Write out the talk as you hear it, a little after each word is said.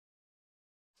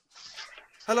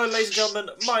Hello, ladies and gentlemen.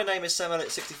 My name is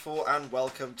Sam64, and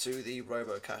welcome to the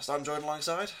RobotCast. I'm joined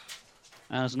alongside,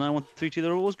 As 9132,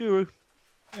 the Rules Guru.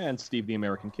 And Steve the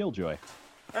American Killjoy.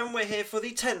 and we're here for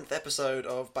the 10th episode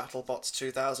of BattleBots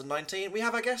 2019. We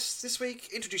have our guests this week.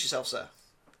 Introduce yourself, sir.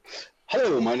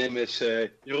 Hello, my name is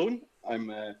Jeroen. I'm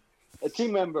a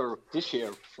team member this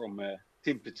year from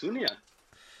Team Petunia.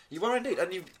 You are indeed,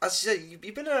 and as you say, you've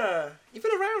been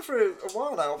around for a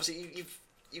while now. Obviously,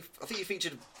 I think you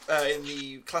featured in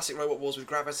the classic Robot Wars with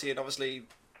Gravity, and obviously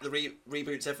the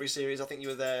reboots every series. I think you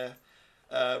were there.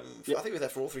 I think you were there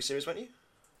for all three series, weren't you?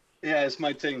 Yeah, it's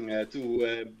my thing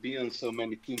to be on so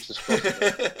many teams as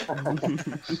possible.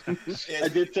 I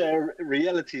did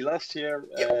Reality last year,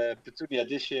 Petunia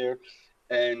this year,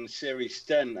 and Series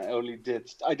 10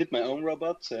 I did my own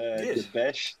robot, the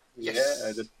Bash. Yes.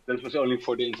 Yeah, that was only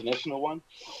for the international one.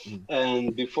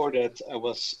 And before that, I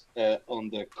was on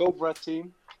the Cobra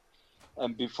team.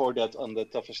 And before that, on the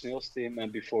Toughest Nails team,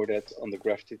 and before that, on the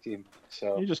Gravity team.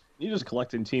 So you're just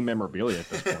collecting team memorabilia at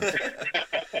this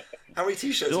point. How many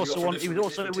T-shirts? He have you got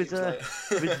was also different with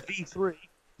teams, like? V3.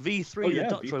 V3, Oh, the yeah,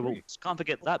 Dutch V3. robots. Can't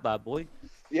forget that bad boy.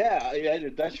 yeah, the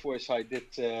Dutch voice I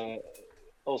did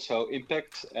also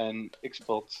Impact and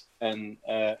Xbot, and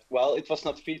well, it was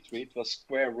not V3, it was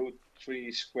square root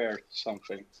 3 squared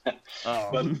something. Oh.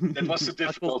 But that was too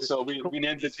difficult, so we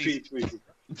named it V3.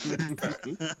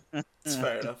 It's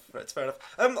fair enough. It's fair enough.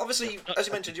 Obviously, as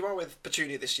you mentioned, you are with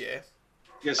Petunia this year.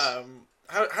 Yes.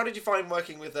 How did you find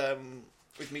working with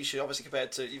Misha? Obviously,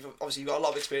 compared to you've got a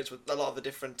lot of experience with a lot of the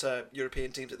different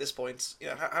European teams at this point. You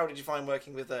know, how did you find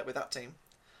working with that team?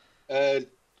 It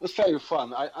was very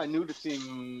fun. I knew the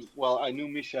team well. I knew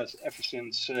Misha ever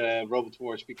since Robot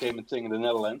Wars became a thing in the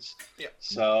Netherlands. Yeah.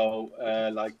 So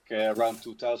around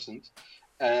 2000,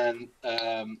 and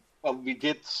well, we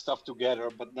did stuff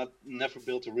together, but never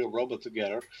built a real robot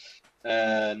together.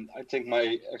 And I think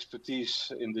my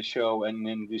expertise in the show and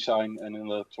in design and in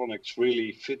electronics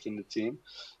really fit in the team.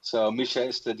 So Misha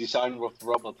is the designer of the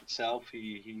robot itself.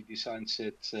 He designs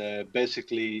it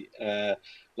basically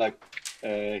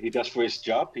he does for his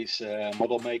job. He's a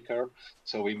model maker,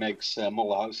 so he makes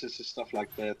model houses and stuff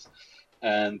like that.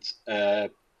 And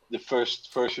the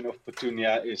first version of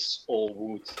Petunia is all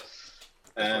wood.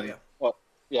 And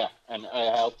yeah, and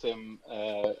I helped him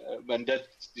when that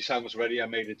design was ready. I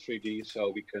made it 3D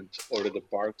so we could order the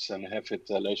parts and have it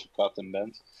laser cut and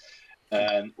bent.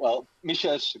 And well,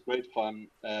 Misha is great fun.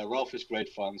 Ralph is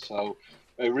great fun. So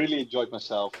I really enjoyed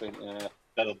myself in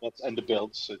BattleBots and the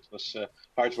builds. It was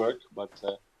hard work, but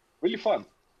really fun.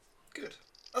 Good.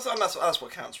 That's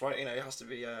what counts, right? You know, it has to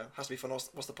be fun.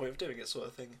 What's the point of doing it, sort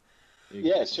of thing?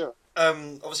 Yeah, sure.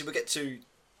 Obviously, we'll get to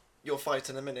your fight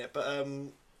in a minute, but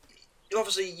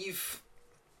obviously you've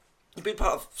been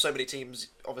part of so many teams,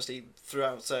 obviously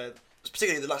throughout,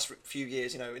 particularly the last few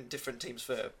years. You know, in different teams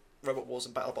for Robot Wars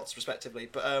and BattleBots, respectively.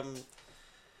 But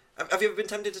have you ever been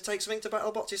tempted to take something to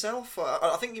BattleBots yourself?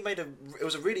 I think you it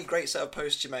was a really great set of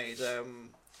posts you made. I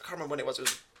can't remember when it was. It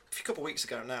was a couple of weeks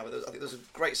ago now. I think there was a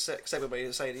great segment where you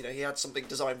were saying, you know, he had something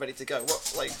designed ready to go.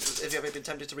 Have you ever been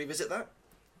tempted to revisit that?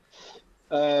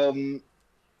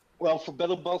 Well, for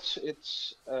BattleBots,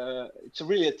 it's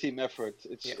really a team effort.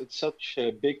 It's such a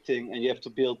big thing, and you have to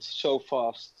build so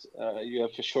fast. You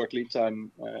have a short lead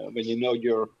time when you know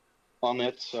you're on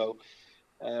it. So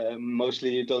mostly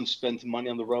you don't spend money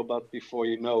on the robot before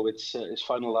you know it's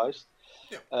finalized.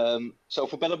 Yeah. So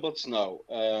for BattleBots, no.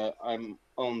 I'm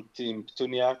on Team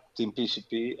Petunia, Team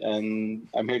PCP, and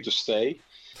I'm here to stay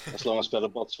as long as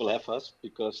BattleBots will have us,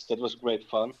 because that was great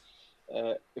fun.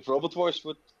 If Robot Wars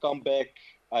would come back,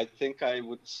 I think I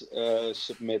would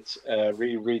submit a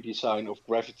redesign of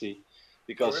Gravity,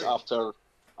 because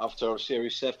after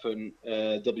Series 7,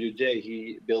 WJ,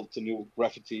 he built a new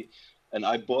Gravity, and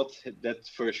I bought that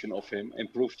version of him,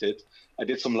 improved it. I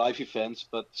did some live events,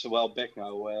 but it's a while back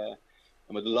now.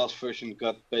 The last version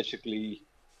got basically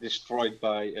destroyed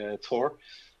by Thor.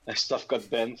 Stuff got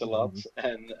bent a lot,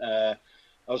 and I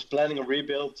was planning a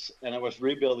rebuild, and I was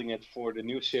rebuilding it for the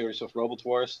new series of Robot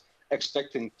Wars,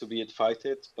 expecting to be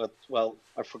invited, but well,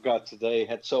 I forgot. They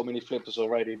had so many flippers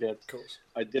already that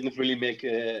I didn't really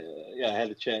had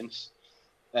a chance.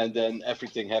 And then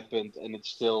everything happened, and it's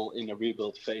still in a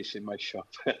rebuild phase in my shop.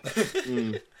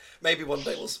 Maybe one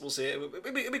day we'll see it.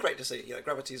 It'd be great to see. You know,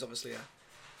 Gravity is obviously a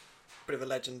bit of a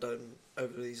legend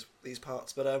over these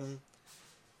parts. But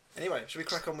anyway, should we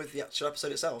crack on with the actual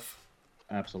episode itself?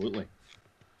 Absolutely.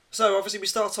 So obviously we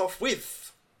start off with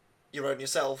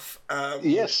yourself.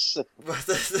 Yes.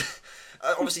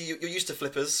 Obviously you're used to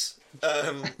flippers.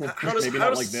 Maybe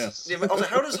not like this. Yeah,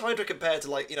 how does Hydra compare to,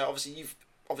 like, you know, obviously you've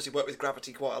worked with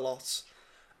Gravity quite a lot.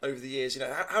 over the years. You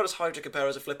know, how does Hydra compare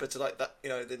as a flipper to like that? You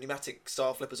know, the pneumatic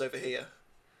style flippers over here.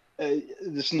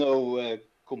 There's no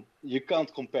you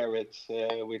can't compare it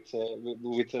with a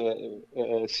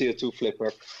CO2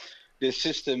 flipper. This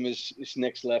system is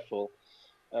next level.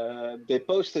 They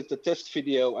posted the test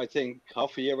video, I think,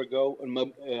 half a year ago, and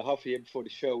half a year before the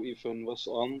show even was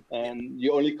on, and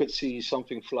you only could see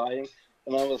something flying,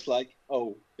 and I was like,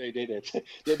 oh, they did it.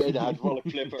 They made a hydraulic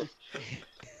flipper.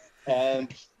 And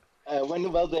when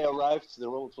they arrived, the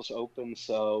robot was open,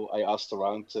 so I asked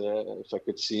around if I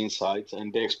could see inside,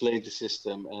 and they explained the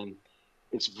system, and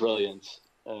it's brilliant.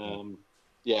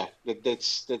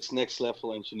 That's next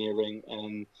level engineering,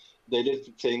 and they did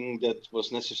the thing that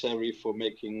was necessary for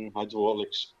making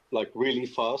hydraulics like really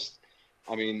fast.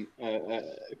 I mean,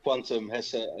 Quantum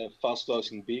has a fast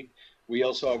closing beak. We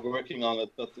also are working on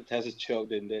it, but it hasn't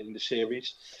showed in the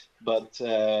series. But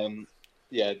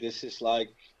this is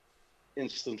like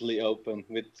instantly open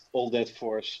with all that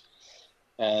force.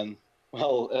 And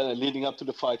leading up to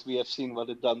the fight, we have seen what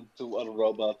it done to other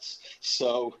robots.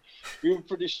 So we were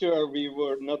pretty sure we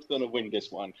were not going to win this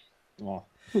one. Oh.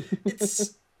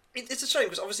 It's a shame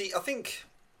because obviously I think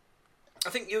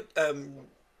you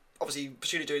obviously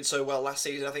Pashuni doing so well last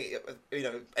season. I think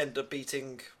ended up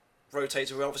beating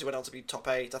Rotator, who obviously went on to be top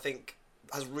 8. I think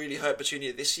has really hurt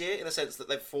Petunia this year in the sense that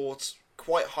they've fought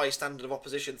quite high standard of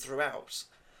opposition throughout.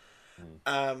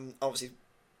 Obviously,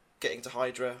 getting to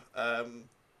Hydra.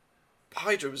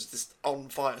 Hydra was just on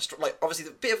fire. Like obviously,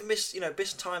 the bit of miss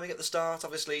timing at the start.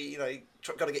 Obviously, you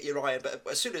got to get your iron. But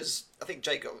as soon as I think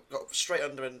Jake got straight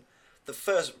under and the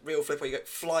first real flip where you go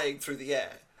flying through the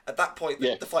air. At that point,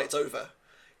 the fight's over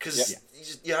because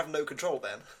you have no control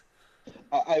then.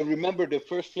 I remember the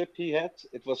first flip he had.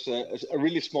 It was a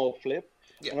really small flip,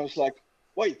 and I was like,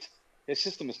 "Wait, his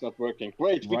system is not working.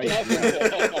 Great, we can have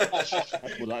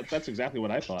it." That's exactly what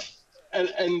I thought.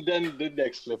 And then the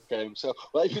next flip came. So,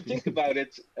 if you think about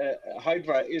it,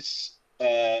 Hydra is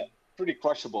pretty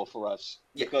crushable for us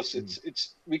because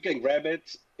it's we can grab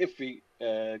it if we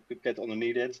could get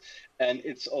underneath it, and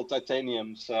it's all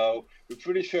titanium. So we're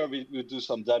pretty sure we would do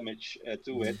some damage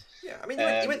to it. Yeah, I mean,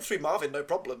 you went through Marvin, no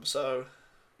problem. So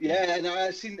yeah, and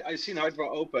I seen Hydra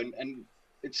open, and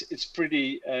it's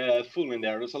pretty full in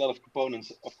there. There's a lot of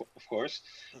components, of course.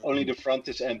 Only the front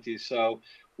is empty, so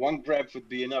one grab would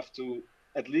be enough to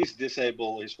at least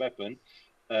disable his weapon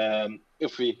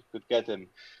if we could get him.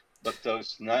 But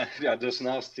those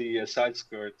nasty side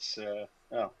skirts.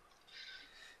 Yeah,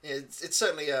 it's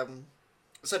certainly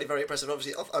very impressive.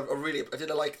 Obviously, I did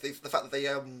like the fact that they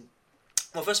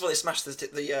well, first of all, they smashed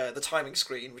the timing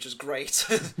screen, which was great.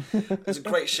 It was a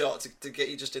great shot to get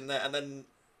you just in there, and then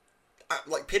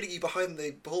like pinning you behind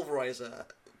the pulverizer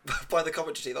by the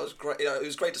commentary team. That was great. It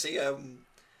was great to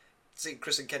see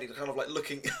Chris and Kenny kind of like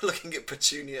looking at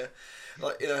Petunia,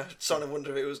 like trying to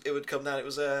wonder if it would come down. It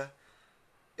was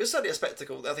certainly a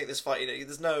spectacle. I think this fight,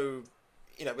 there's no,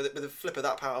 with a flipper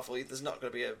that powerful, there's not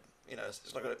going to be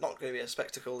it's not going to be a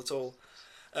spectacle at all.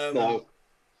 No.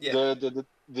 Yeah.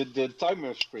 The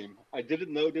timer screen. I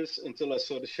didn't know this until I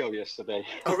saw the show yesterday.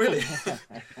 Oh really?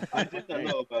 I did not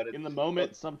know about it. In the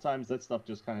moment, sometimes that stuff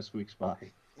just kind of squeaks by.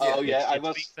 Oh yeah,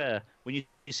 To be fair, when you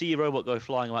see your robot go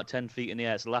flying about 10 feet in the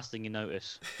air, it's the last thing you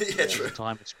notice. Yeah, true. The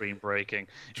timer screen breaking.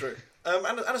 True.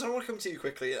 Anderson, I want to come to you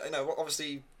quickly.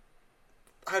 Obviously,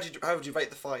 how would you rate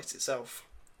the fight itself?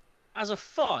 As a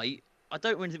fight, I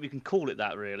don't really think we can call it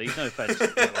that. Really, no offense.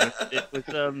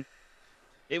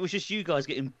 It was just you guys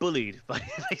getting bullied,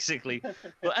 basically.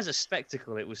 But as a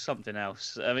spectacle, it was something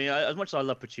else. I mean, as much as I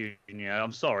love Petunia,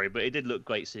 I'm sorry, but it did look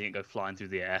great seeing it go flying through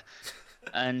the air.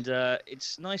 And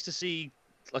it's nice to see,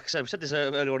 like I said, we said this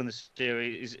earlier on in the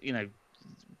series,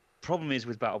 problem is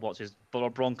with BattleBots is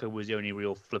Bronco was the only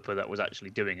real flipper that was actually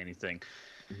doing anything.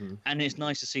 Mm-hmm. And it's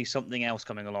nice to see something else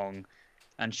coming along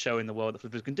and showing the world that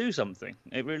flippers can do something.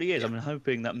 It really is. Yeah. I'm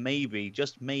hoping that maybe,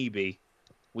 just maybe,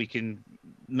 we can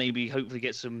hopefully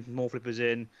get some more flippers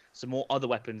in, some more other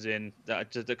weapons in,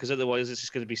 because otherwise it's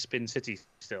just going to be Spin City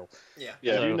still. Yeah.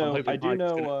 Yeah. So I do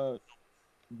know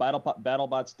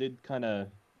BattleBots did kind of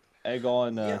egg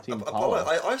on Team Apollo.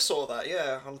 I saw that,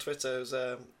 on Twitter. It was,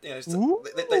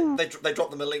 they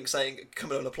dropped them a link saying,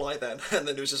 come and apply then. And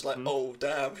then it was just like, oh,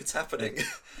 damn, it's happening.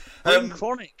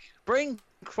 Bring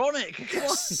Chronic!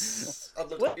 Yes.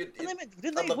 Weren't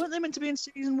they meant to be in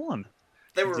Season 1?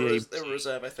 They were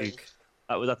reserve, I think.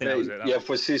 That was it.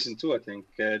 For Season 2, I think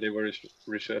they were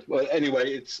reserved. Well,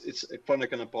 anyway, it's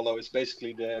Chronic and Apollo. It's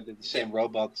basically the same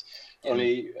robot.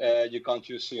 Only you can't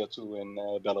use CO2 in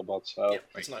BattleBots, so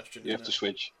it's nitrogen. You have to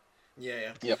switch.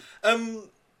 Yeah. Yep.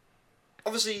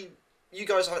 Obviously, you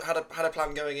guys had a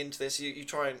plan going into this. You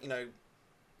try and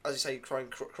as you say, try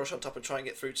and crush on top and try and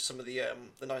get through to some of the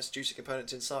nice juicy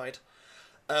components inside.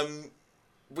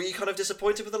 Were you kind of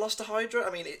disappointed with the loss to Hydra?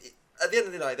 I mean, at the end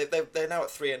of the day, they're now at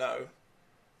 3-0.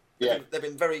 Yeah. They've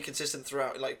been very consistent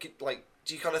throughout. Like,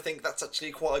 do you kind of think that's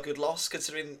actually quite a good loss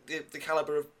considering the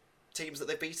caliber of teams that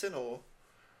they've beaten, or?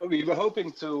 We were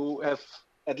hoping to have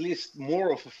at least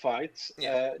more of a fight,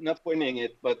 not winning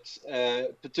it, but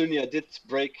Petunia did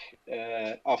break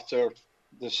after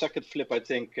the second flip, I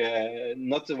think,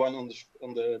 not the one on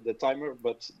the timer,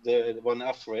 but the one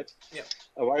after it. Yeah.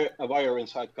 A wire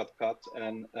inside got,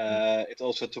 and it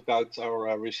also took out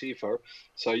our receiver.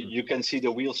 So you can see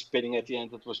the wheel spinning at the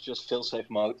end. It was just fail-safe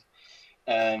mode.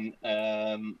 And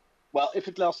well, if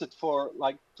it lasted for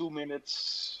like 2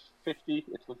 minutes 50,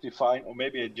 it would be fine, or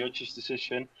maybe a judge's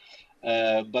decision.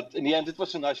 But in the end, it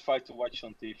was a nice fight to watch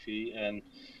on TV, and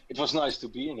it was nice to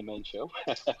be in the main show.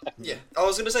 Yeah, I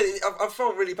was going to say, I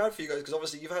felt really bad for you guys because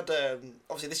obviously you've had,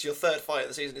 obviously this is your third fight of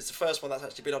the season. It's the first one that's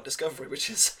actually been on Discovery, which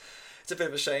is, it's a bit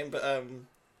of a shame. But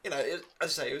you know,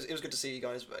 as I say, it was good to see you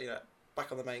guys, you know,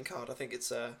 back on the main card. I think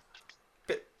it's a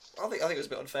bit. I think it was a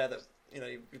bit unfair that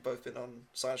you've both been on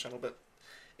side channel, but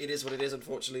it is what it is.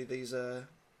 Unfortunately, these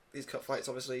cut fights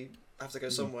obviously have to go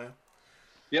somewhere.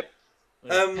 Yep.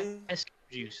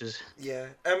 Producers. Yeah.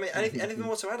 I mean, anything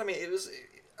more to add? I mean, it was,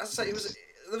 as I say,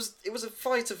 it was a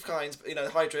fight of kinds. But,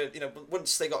 Hydra.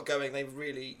 Once they got going, they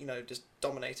really, just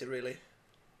dominated. Really.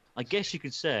 I guess you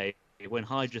could say when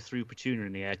Hydra threw Petunia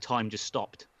in the air, time just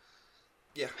stopped.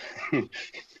 Yeah.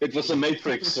 It was a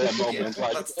Matrix moment.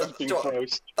 Yeah, Everything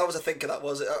froze. That was a thinker. That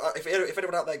was. If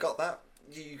anyone out there got that,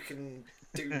 you can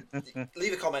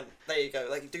leave a comment. There you go.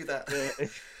 Like, do that.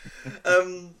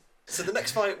 So the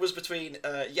next fight was between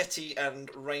Yeti and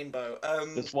Rainbow.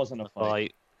 This wasn't a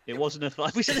fight. It wasn't a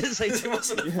fight. We said it at the same time. It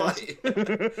wasn't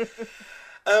a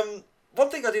fight. One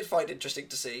thing I did find interesting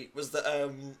to see was that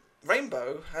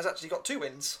Rainbow has actually got 2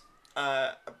 wins.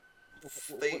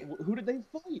 Who did they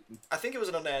fight? I think it was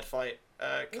an unaired fight.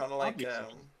 Kind of like,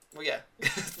 well, yeah,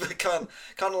 kind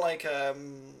of like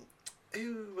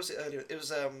who was it earlier? It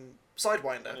was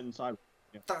Sidewinder.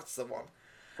 Yeah. That's the one.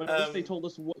 But at least they told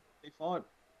us what they fought,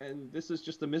 and this is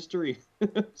just a mystery.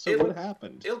 So what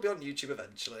happened? It'll be on YouTube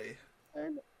eventually.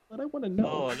 But I want to know.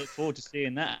 Oh, I look forward to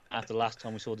seeing that after last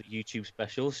time we saw the YouTube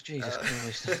specials. Jesus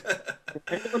Christ.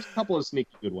 There was a couple of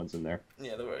sneaky good ones in there.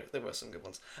 Yeah, there were some good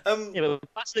ones. Yeah,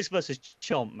 but Basilisk versus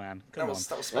Chomp, man. Come on.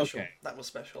 That was special. Okay. That was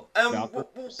special.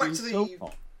 Valkyrie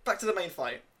Back to the main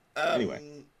fight.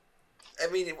 Anyway.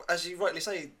 I mean, as you rightly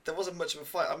say, there wasn't much of a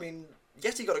fight. I mean,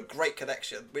 Yeti got a great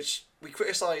connection, which we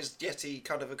criticised Yeti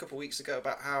kind of a couple of weeks ago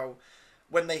about how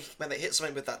when they hit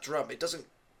something with that drum, it doesn't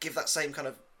give that same kind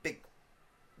of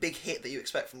big hit that you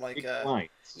expect from like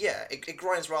it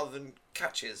grinds rather than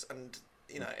catches, and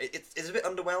it's a bit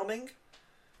underwhelming.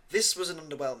 This wasn't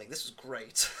underwhelming. This was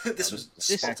great. This was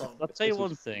spot on. I'll tell you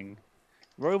one thing.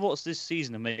 Robots this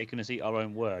season are making us eat our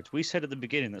own words. We said at the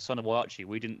beginning that Son of Archie,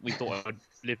 we thought it would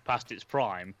live past its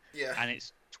prime, Yeah. and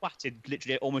it's twatted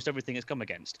literally almost everything it's come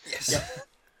against. Yes. Yeah.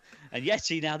 And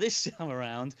Yeti now this time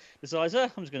around decides, I'm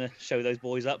just going to show those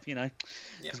boys up,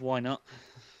 because why not?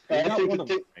 They I got think one of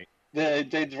them, right?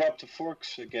 they dropped the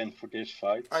forks again for this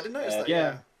fight. I didn't notice that.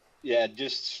 Yeah. Yeah,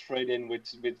 just straight in with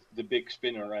the big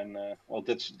spinner, and well,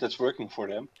 that's working for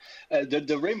them.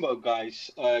 The Rainbow guys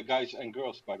and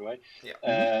girls, by the way.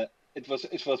 Yeah. It was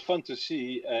fun to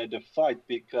see the fight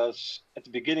because at the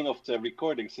beginning of the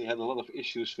recordings they had a lot of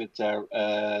issues with their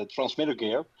transmitter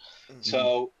gear,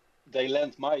 so they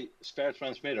lent my spare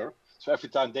transmitter. So every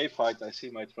time they fight, I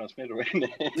see my transmitter in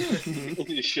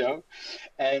the show,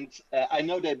 and I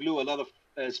know they blew a lot of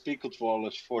speed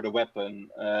controllers for the weapon.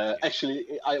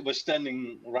 Actually, I was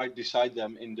standing right beside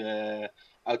them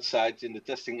outside in the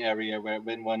testing area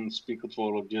when one speed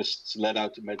controller just let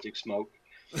out the magic smoke.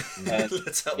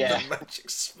 Let's help the magic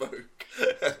smoke.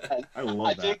 I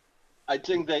love that. I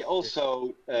think they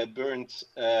also burned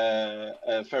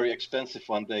a very expensive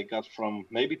one they got from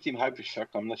maybe Team Hypershock,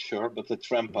 I'm not sure, but the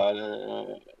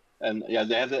Trampa. And yeah,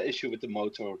 they had an issue with the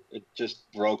motor. It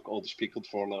just broke all the speed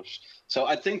controllers. So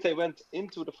I think they went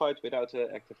into the fight without an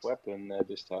active weapon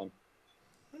this time.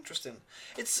 Interesting.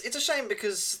 It's a shame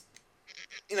because,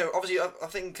 obviously I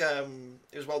think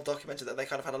it was well documented that they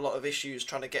kind of had a lot of issues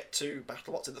trying to get to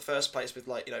BattleBots in the first place with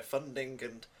funding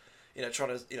and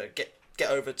trying to get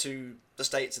over to the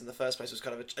States in the first place was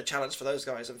kind of a challenge for those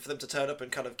guys, and for them to turn up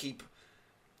and kind of keep,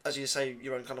 as you say,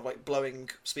 your own kind of like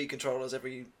blowing speed controllers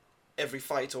every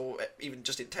fight or even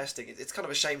just in testing. It's kind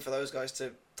of a shame for those guys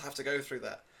to have to go through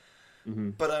that.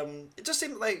 But it just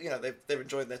seemed like they're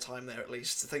enjoying their time there at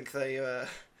least. I think they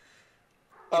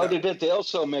Oh, they did. They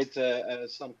also made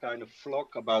some kind of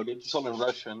vlog about it. It's all in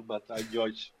Russian, but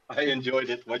I enjoyed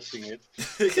it watching it.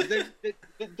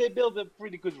 They built a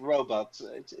pretty good robot.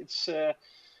 It's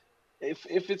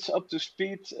if it's up to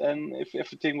speed and if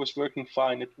everything was working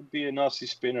fine, it would be a nasty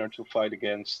spinner to fight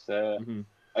against.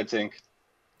 I think.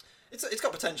 It's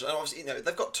got potential, and obviously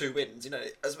they've got 2 wins.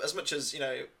 As much as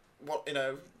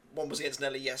one was against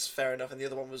Nelly, yes, fair enough, and the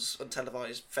other one was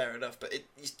untelevised, fair enough. But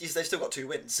they've still got 2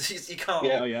 wins. You can't.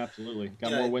 Yeah, absolutely.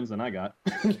 Got more wins than I got.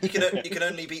 you can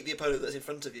only beat the opponent that's in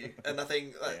front of you, and I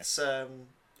think that's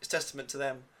it's testament to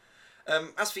them.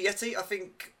 As for Yeti, I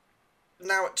think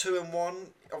now at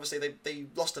 2-1, obviously they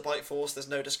lost to Bite Force. There's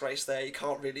no disgrace there. You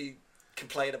can't really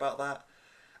complain about that.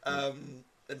 And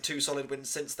 2 solid wins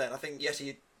since then. I think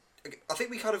Yeti. I think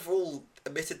we kind of all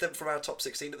omitted them from our top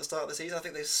 16 at the start of the season. I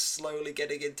think they're slowly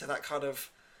getting into that kind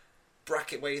of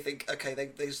bracket where you think, okay,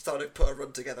 they started to put a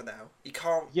run together now. You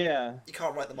can't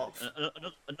write them off.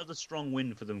 Another strong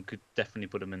win for them could definitely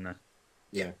put them in there.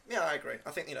 Yeah, I agree.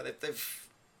 I think they've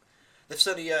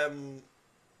certainly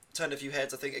turned a few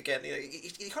heads. I think again,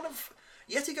 he kind of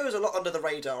Yeti goes a lot under the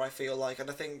radar. I feel like, and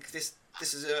I think this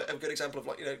is a good example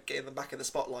of getting them back in the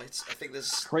spotlight. I think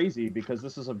there's crazy because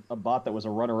this is a bot that was a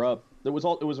runner-up. It was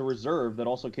a reserve that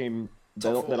also came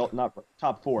not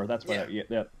top 4. That's what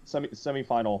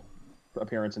semi-final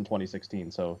appearance in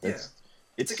 2016. So it's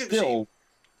still machine.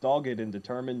 Dogged and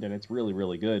determined, and it's really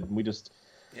really good. We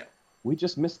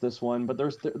just missed this one, but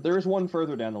there's one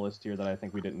further down the list here that I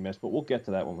think we didn't miss, but we'll get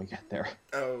to that when we get there.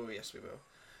 Oh yes, we will.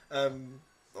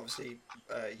 Obviously,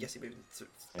 Yeti moving to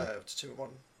 2-1.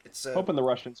 It's hoping the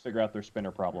Russians figure out their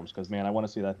spinner problems, because man, I want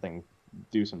to see that thing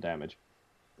do some damage.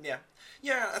 Yeah.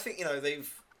 I think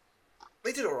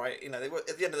they did all right. They were,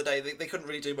 at the end of the day, they couldn't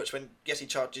really do much when Yeti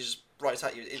charges right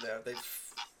at you. To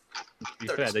be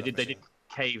fair, they did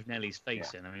cave Nelly's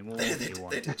face in. I mean, what more do you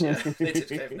want? They did, yeah. They did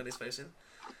cave Nelly's face in.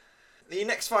 The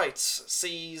next fight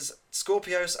sees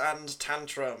Scorpios and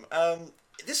Tantrum.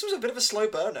 This was a bit of a slow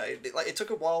burner. It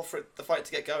took a while for the fight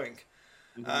to get going.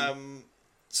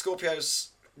 Scorpios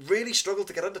really struggled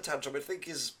to get under Tantrum. I think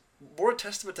is more a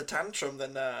testament to Tantrum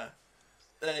than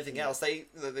anything else. They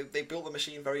built the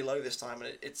machine very low this time,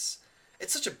 and it's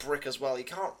such a brick as well. You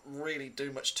can't really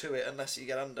do much to it unless you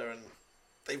get under, and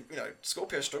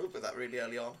Scorpios struggled with that really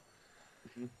early on.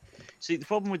 See, the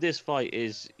problem with this fight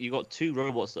is you got 2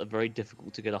 robots that are very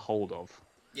difficult to get a hold of.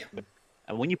 Yeah.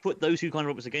 And when you put those 2 kind of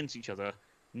robots against each other,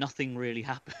 nothing really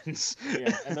happens.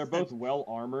 Yeah, and they're both well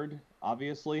armored.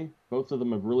 Obviously, both of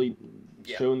them have really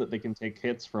shown that they can take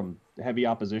hits from heavy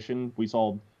opposition. We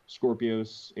saw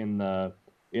Scorpios in the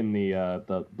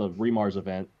Remars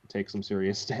event take some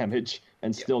serious damage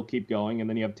and still keep going, and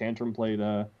then you have Tantrum played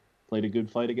a good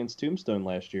fight against Tombstone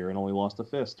last year and only lost a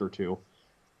fist or 2,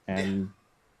 and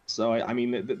so I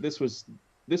mean this was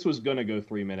gonna go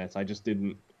 3 minutes. I just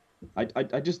didn't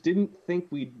think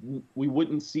we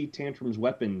wouldn't see Tantrum's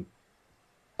weapon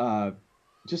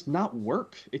just not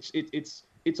work. It's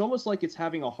almost like it's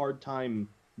having a hard time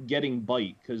getting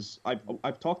bite, because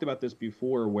I've talked about this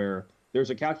before, where there's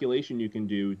a calculation you can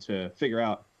do to figure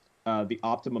out the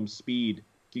optimum speed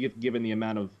given the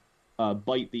amount of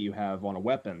bite that you have on a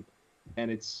weapon,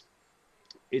 and it's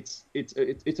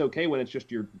okay when it's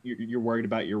just you're worried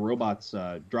about your robot's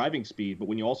driving speed, but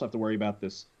when you also have to worry about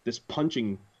this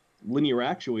punching linear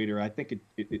actuator, I think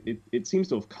it seems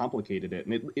to have complicated it,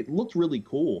 and it looked really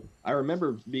cool. I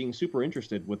remember being super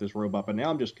interested with this robot, but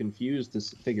now I'm just confused to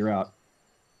figure out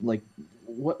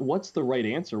what's the right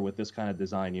answer with this kind of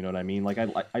design. You know what I mean?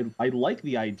 I like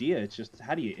the idea. It's just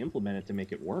how do you implement it to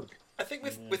make it work? I think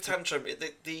with Tantrum,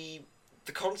 the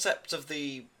concept of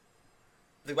the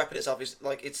weapon itself is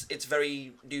it's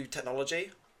very new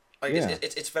technology.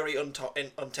 It's very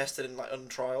untested and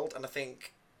untrialed, and I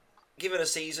think given a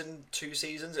season, 2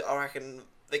 seasons, I reckon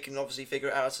they can obviously figure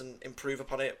it out and improve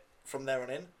upon it from there on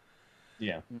in.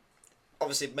 Yeah.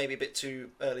 Obviously, maybe a bit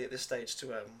too early at this stage to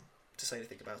say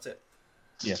anything about it.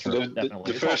 Yeah, sure,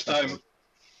 definitely.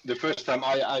 The first time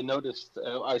I noticed,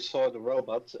 I saw the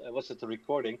robot, I was at the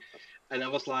recording, and I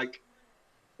was like,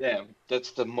 yeah,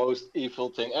 that's the most evil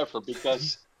thing ever,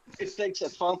 because it takes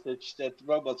advantage that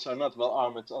robots are not well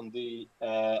armored on the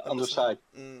underside.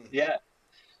 Yeah.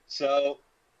 So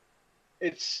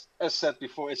it's, as said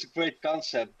before, it's a great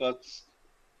concept, but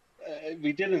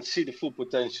we didn't see the full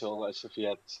potential as of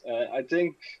yet. I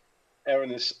think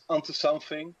Aaron is onto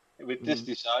something with this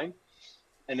design,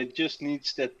 and it just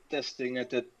needs that testing and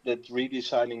that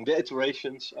redesigning, the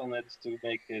iterations on it to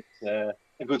make it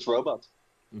a good robot.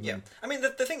 Yeah, I mean the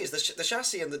thing is the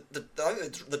chassis and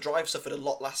the drive suffered a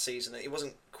lot last season. It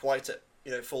wasn't quite at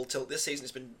full tilt. This season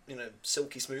it's been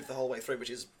silky smooth the whole way through, which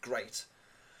is great.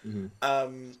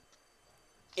 Mm-hmm.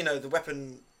 The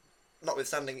weapon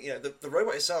notwithstanding, the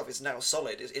robot itself is now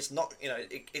solid. It's not,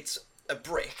 it's a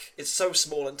brick. It's so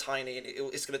small and tiny, and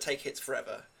it's going to take hits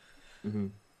forever. Mm-hmm.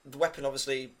 The weapon,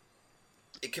 obviously,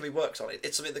 it can be worked on.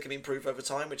 It's something that can be improved over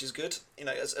time, which is good.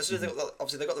 As soon as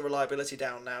they've got the reliability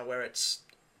down now, where it's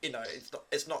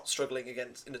not struggling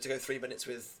against to go 3 minutes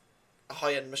with a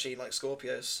high end machine like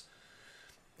Scorpios.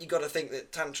 You got to think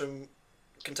that Tantrum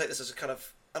can take this as a kind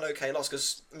of an okay loss,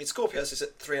 because Scorpios is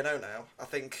at 3-0 now. I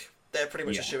think they're pretty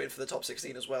much a shoe in for the top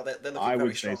 16 as well. They're looking I very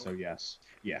would strong. say so. Yes.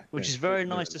 Yeah. Which is very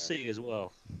nice to see as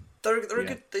well. They're a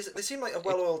good. They seem like a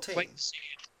well-oiled team. Great to see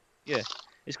it. Yeah,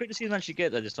 it's great to see them actually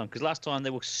get there this time, because last time they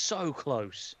were so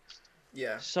close.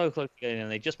 Yeah. So close to getting in,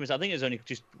 and they just missed. I think it was only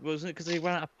wasn't it because they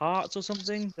ran out of parts or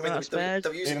something? They ran out of spares. They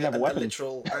were using a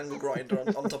literal angle grinder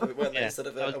on top of it, weren't they, instead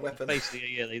of a weapon?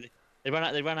 Basically, yeah, they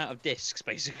ran out of discs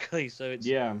basically. So it's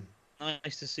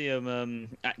nice to see them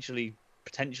actually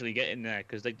potentially get in there,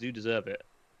 because they do deserve it.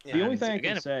 Yeah. The only thing I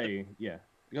can say,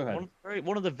 go ahead.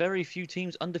 One of the very few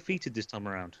teams undefeated this time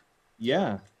around.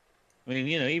 Yeah. I mean,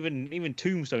 even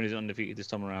Tombstone is undefeated this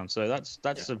time around, so that's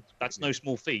no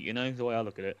small feat, the way I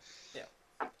look at it. Yeah.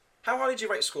 How high did you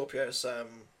rate Scorpios,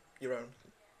 your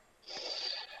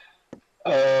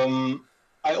own?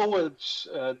 I always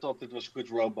thought it was a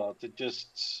good robot. It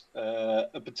just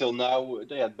up until now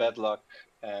they had bad luck,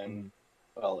 and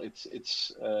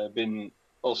it's been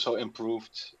also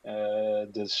improved.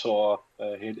 The saw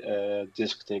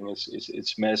disc thing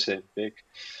is massive, big,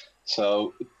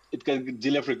 so it can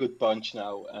deliver a good punch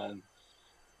now. And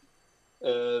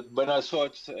when I saw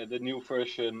it, the new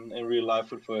version in real life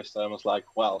for the first time, I was like,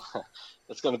 "Wow,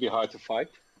 that's going to be hard to fight."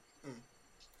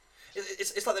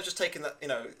 It's like they've just taken that.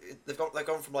 They've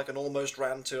gone from like an almost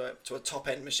ran to a top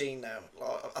end machine now.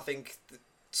 I think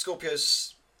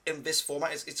Scorpios in this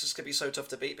format it's just going to be so tough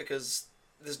to beat, because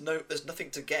there's nothing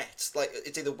to get. Like,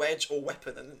 it's either wedge or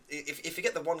weapon, and if you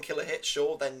get the 1 killer hit,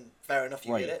 sure, then fair enough,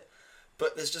 you get it.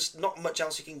 But there's just not much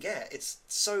else you can get. It's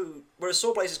so, whereas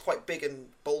Sawblaze is quite big and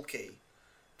bulky,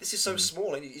 this is so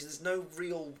small, and there's no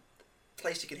real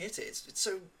place you can hit it. It's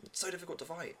so difficult to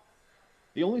fight.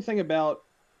 The only thing about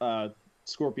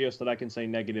Scorpios that I can say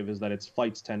negative is that its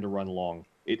fights tend to run long.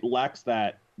 It lacks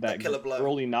that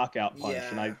early knockout punch.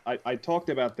 Yeah. And I talked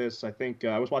about this. I think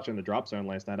I was watching the Drop Zone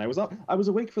last night. I was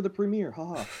awake for the premiere.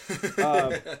 Haha.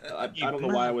 I don't know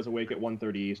why I was awake at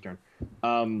 1:30 Eastern.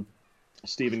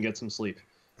 Steven, get some sleep.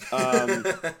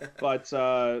 But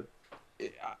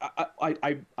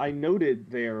I noted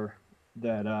there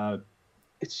that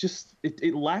it's just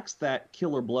it lacks that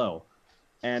killer blow,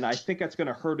 and I think that's going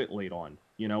to hurt it late on.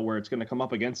 Where it's going to come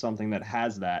up against something that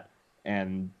has that.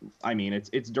 And I mean,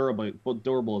 it's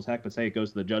durable as heck. But say it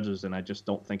goes to the judges, and I just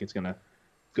don't think it's gonna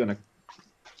do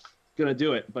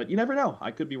it. But you never know. I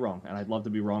could be wrong, and I'd love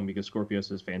to be wrong, because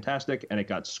Scorpios is fantastic, and it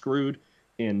got screwed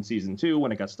in season 2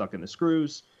 when it got stuck in the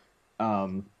screws.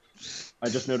 I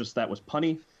just noticed that was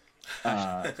punny.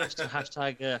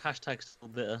 Hashtag still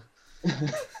bitter.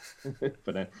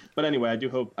 But anyway, I do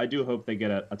hope they get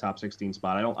a top 16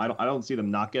 spot. I don't see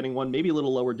them not getting one. Maybe a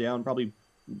little lower down, probably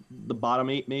the bottom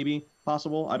 8, maybe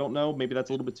possible. I don't know. Maybe that's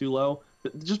a little bit too low.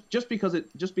 But just because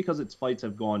its fights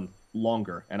have gone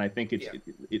longer, and I think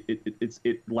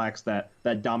it lacks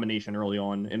that domination early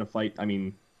on in a fight. I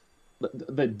mean,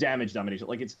 the damage domination.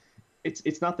 Like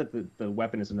it's not that the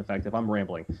weapon isn't effective. I'm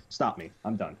rambling. Stop me.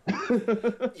 I'm done.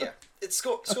 Yeah, it's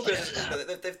Scorpions.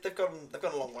 They've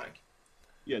gone a long way.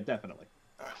 Yeah, definitely.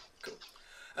 All right, cool.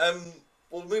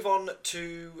 We'll move on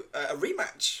to a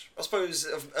rematch, I suppose,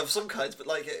 of some kinds. But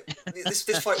like this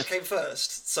fight came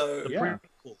first, so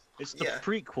prequel. It's the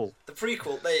prequel. The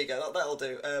prequel. There you go. That'll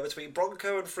do. Between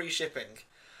Bronco and Free Shipping.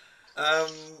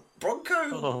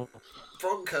 Bronco.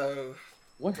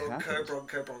 What happened?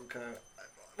 Bronco.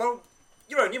 Well,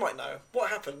 you might know what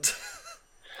happened.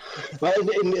 Well,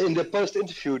 in the post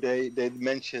interview, they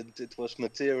mentioned it was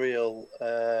material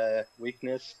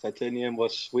weakness. Titanium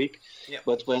was weak,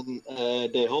 but when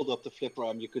they hold up the flipper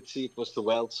arm, you could see it was the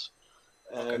welds.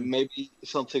 Maybe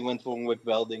something went wrong with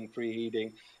welding,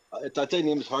 preheating.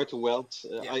 Titanium is hard to weld.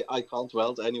 I can't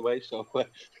weld anyway, so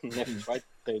never tried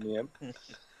titanium.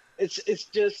 It's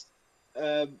just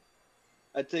I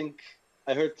think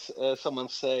I heard someone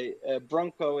say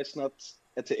Bronco is not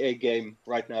at the A game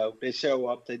right now. They show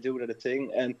up, they do the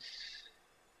thing, and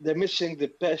they're missing the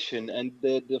passion and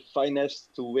the finesse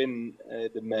to win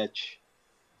the match.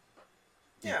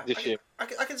 Yeah, I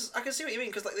can see what you mean,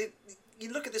 because like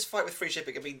you look at this fight with Free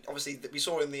Shipping. I mean, obviously we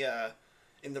saw in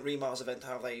the Remars event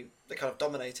how they kind of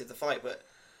dominated the fight, but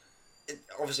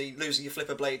obviously losing your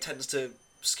flipper blade tends to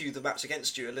skew the match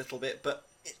against you a little bit, but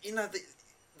you know,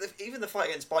 even the fight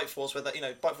against Bite Force, where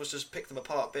Bite Force just picked them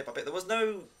apart bit by bit, there was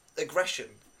no aggression.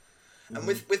 And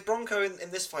with Bronco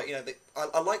in this fight, you know,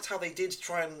 I liked how they did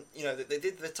try and, you know, they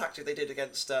did the tactic they did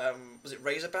against was it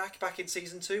Razorback back in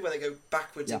season 2, where they go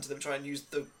backwards into them, try and use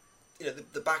the, you know,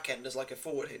 the back end as like a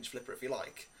forward hinge flipper, if you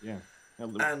like. Yeah.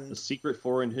 And the secret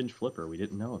forward hinge flipper we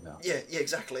didn't know about. Yeah,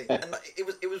 exactly. And it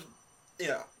was, you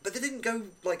know, but they didn't go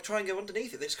like try and go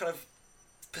underneath it. They just kind of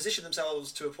positioned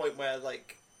themselves to a point where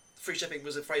like free shipping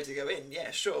was afraid to go in.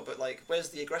 Yeah, sure, but like,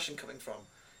 where's the aggression coming from?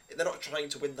 They're not trying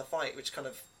to win the fight, which kind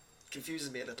of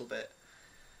confuses me a little bit.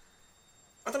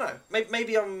 I don't know.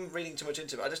 Maybe I'm reading too much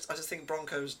into it. I just think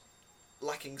Bronco's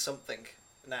lacking something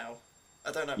now.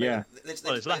 I don't know. Yeah. It's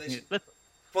lacking its flipper.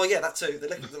 Well, yeah, that too. They're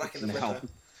lacking the flipper.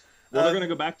 Well, they're going to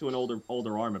go back to an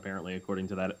older arm apparently, according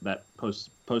to that post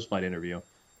fight interview.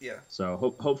 Yeah. So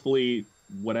hopefully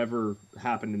whatever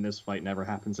happened in this fight never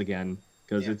happens again,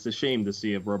 because it's a shame to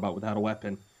see a robot without a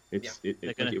weapon.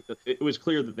 It was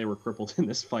clear that they were crippled in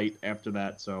this fight after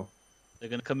that. So. They're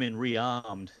going to come in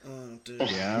rearmed. Oh, dear.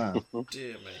 Yeah.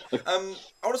 Dear me. I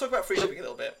want to talk about free shipping a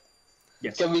little bit.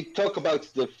 Yes. Can we talk about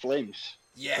the flames?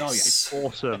 Yes. Oh, yeah. It's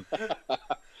awesome.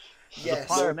 Yes.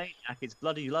 The pyromaniac, it's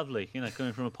bloody lovely, you know,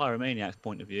 coming from a pyromaniac's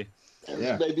point of view.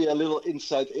 Yeah. Maybe a little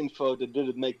inside info that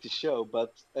didn't make the show,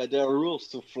 but there are rules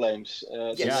to flames.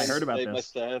 Yeah, I heard about they this.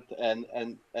 must have,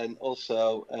 and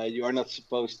also you are not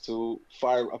supposed to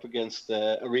fire up against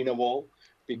the arena wall,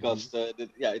 because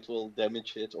it will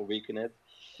damage it or weaken it.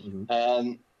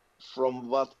 And from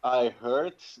what I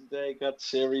heard, they got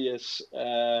serious,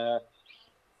 well,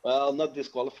 not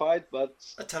disqualified, but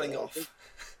a telling off.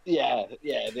 Yeah,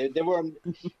 they were.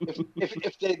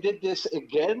 If they did this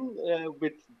again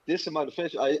with this amount of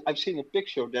flames, I've seen a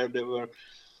picture there.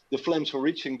 The flames were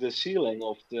reaching the ceiling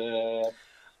of the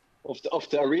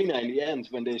arena in the end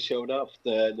when they showed up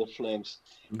the flames.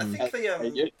 I think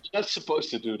you're not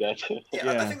supposed to do that.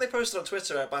 I think they posted on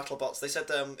Twitter at BattleBots. They said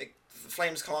the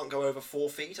flames can't go over 4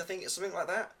 feet. I think it's something like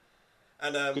that.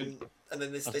 And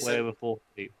then they said over 4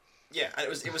 feet. Yeah, and it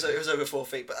was over 4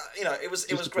 feet, but you know, it was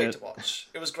great to watch.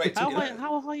 It was great to.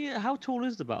 How tall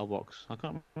is the battle box? I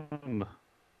can't remember.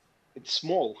 It's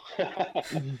small. I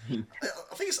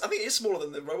think it's smaller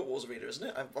than the Robot Wars arena, isn't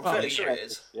it? I'm fairly sure it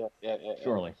is. Yeah.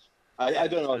 Surely. I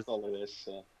don't know how tall it is.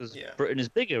 Britain is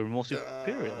bigger and more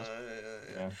superior.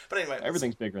 Yeah. But anyway,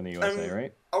 everything's bigger in the USA,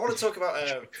 right? I want to talk about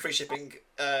free shipping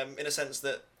in a sense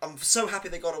that I'm so happy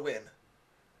they got a win.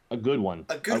 A good one.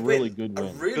 A really good win.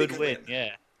 A really good win.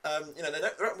 Yeah. You know,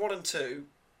 they're at 1 and 2.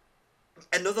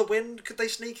 Another win? Could they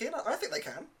sneak in? I think they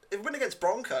can. If a win against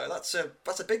Bronco, that's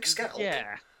a big scalp.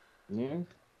 Yeah.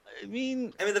 I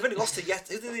mean, they've only lost to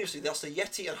Yeti. They lost to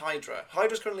Yeti and Hydra.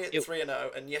 Hydra's currently at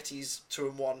 3-0, and Yeti's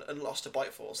 2-1, and lost to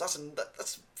Bite Force.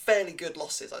 That's fairly good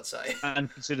losses, I'd say.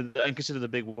 And consider the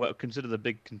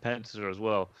big competitor as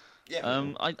well.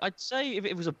 Yeah. I'd say if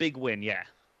it was a big win, yeah,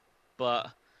 but.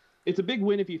 It's a big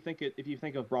win if you think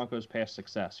of Broncos' past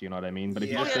success, you know what I mean. But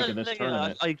if you just think of this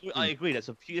tournament, I agree. This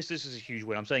is a huge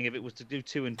win. I'm saying if it was to do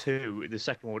 2 and 2, the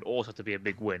second one would also have to be a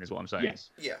big win, is what I'm saying. Yes,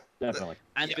 definitely.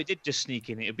 And if it did just sneak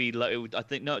in, it'd be like I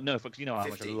think because you know how 50.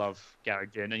 Much I love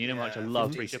GarageGen, and you know how much I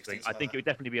love free shipping. I think it would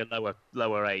definitely be a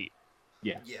lower 8.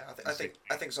 Yeah. I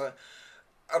think so.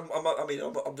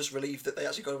 I'm just relieved that they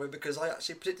actually got a win, because I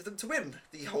actually predicted them to win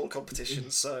the whole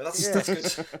competition. So that's good.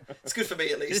 It's good for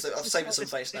me at least. I've saved some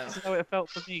face now. That's how it felt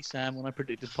for me, Sam, when I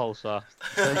predicted Pulsar.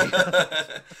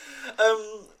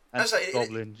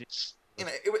 Goblin.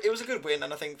 It was a good win,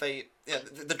 and I think the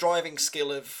driving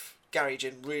skill of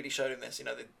GarageGen really showed in this. You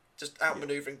know, they just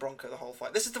outmaneuvering Bronco the whole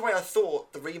fight. This is the way I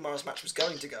thought the Remars match was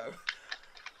going to go.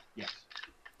 Yeah.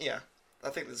 Yeah, I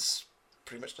think there's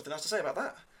pretty much nothing else to say about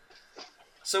that.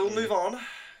 So we'll move on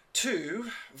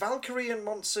to Valkyrie and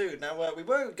Monsoon. Now, we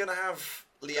were going to have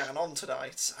Leanne on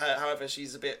tonight. However,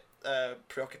 she's a bit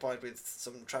preoccupied with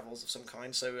some travels of some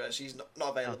kind, so she's not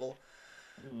available.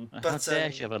 But how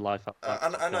dare she have a life up?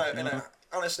 I know.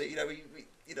 Honestly, you know,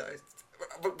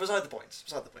 beside the point.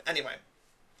 Anyway,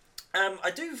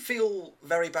 I do feel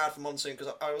very bad for Monsoon,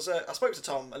 because I spoke to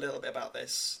Tom a little bit about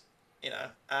this, you know,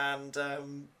 and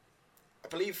I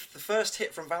believe the first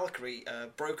hit from Valkyrie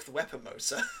broke the weapon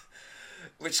motor,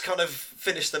 which kind of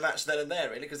finished the match then and there,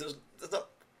 really, because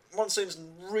Monsoon's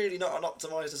really not an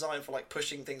optimised design for like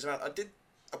pushing things around. I did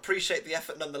appreciate the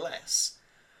effort nonetheless,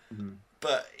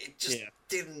 but it just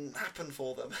didn't happen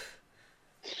for them.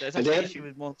 There's actually an issue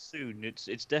with Monsoon.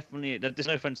 It's definitely, there's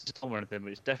no offense to Tom or anything,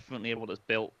 but it's definitely one that's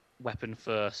built weapon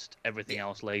first, everything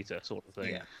else later, sort of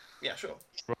thing. Yeah, sure.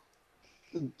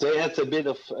 They had a bit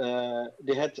of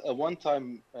they had a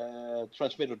one-time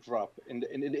transmitter drop in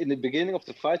the beginning of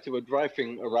the fight. They were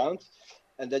driving around,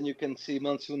 and then you can see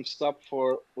Monsoon stop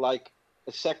for like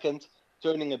a second,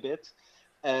 turning a bit,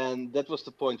 and that was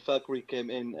the point. Valkyrie came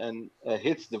in and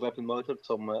hit the weapon motor.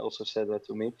 Tom also said that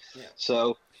to me. Yeah.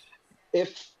 So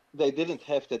if they didn't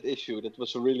have that issue, that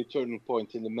was a really turning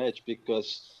point in the match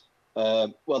because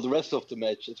the rest of the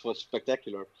match it was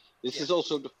spectacular. This is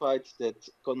also the fight that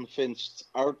convinced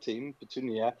our team,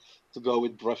 Petunia, to go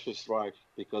with brushless drive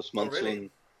because Monsoon,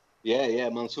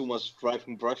 Monsoon was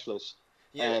driving brushless.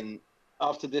 Yeah. And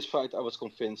after this fight, I was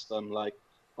convinced. I'm like,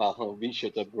 well, we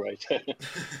should upgrade.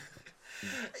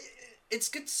 It's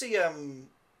good to see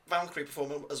Valkyrie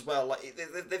perform as well. Like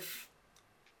they've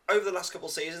over the last couple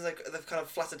of seasons, they've kind of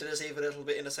flattered us even a little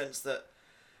bit in a sense that,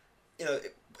 you know,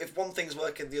 if one thing's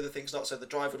working, the other thing's not, so the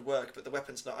drive would work, but the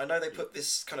weapon's not. I know they put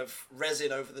this kind of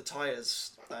resin over the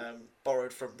tyres,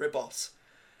 borrowed from Robot,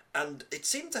 and it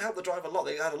seemed to help the drive a lot.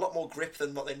 They had a lot more grip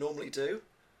than what they normally do.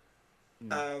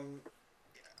 This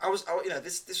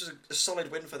was a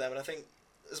solid win for them, and I think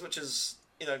as much as,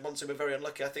 you know, Monsoon were very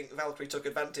unlucky, I think Valkyrie took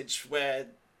advantage where,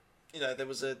 you know, there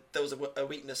was a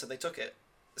weakness and they took it.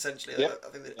 Essentially, I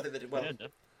think they did well. Yeah,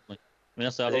 definitely. I mean,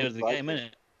 that's the idea of the game, isn't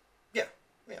it? Yeah,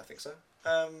 I think so.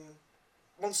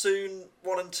 Monsoon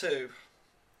 1 and 2.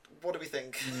 What do we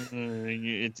think?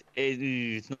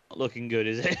 It's not looking good,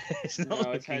 is it?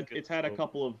 It's had a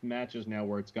couple of matches now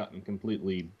where it's gotten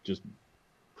completely just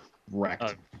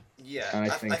wrecked. Yeah, and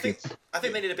I think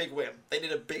they need a big win. They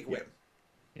need a big win.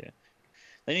 Yeah,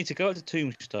 they need to go up to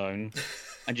Tombstone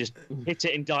and just hit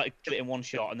it and kill it in one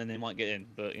shot, and then they might get in.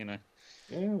 But you know.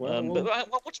 Yeah,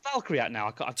 but what's Valkyrie at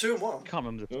now? I 2 and 1. Can't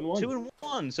remember. 2 and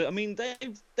 1. So I mean, they're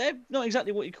not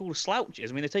exactly what you call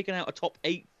slouches. I mean, they're taking out a top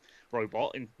 8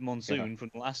 robot in Monsoon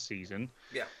from the last season.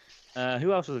 Yeah.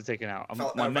 Who else was they taking out?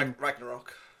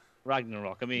 Ragnarok.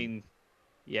 Ragnarok. I mean,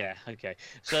 yeah, okay.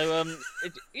 So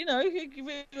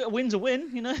a win's a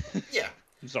win. You know. Yeah.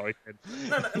 I'm sorry.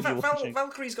 No.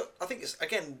 Valkyrie's got. I think it's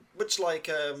again much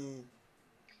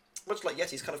like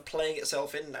Yeti's kind of playing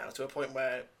itself in now to a point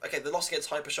where, okay, the loss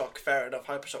against Hypershock, fair enough,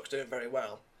 Hypershock's doing very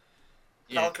well.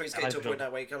 Yeah, Valkyrie's getting to a point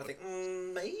now where you kind of think,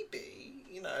 maybe,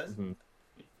 you know,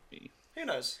 who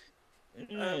knows?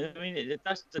 I mean,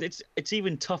 it's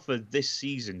even tougher this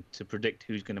season to predict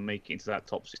who's going to make it into that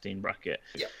top 16 bracket.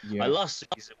 Yeah. Last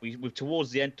season, we towards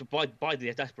the end, by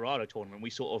the Desperado tournament, we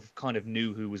sort of kind of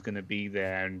knew who was going to be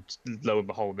there, and lo and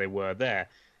behold, they were there.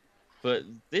 But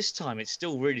this time it's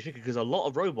still really tricky because a lot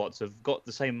of robots have got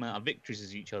the same amount of victories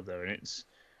as each other, and it's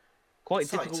quite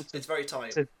difficult. It's very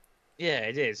tight. Yeah,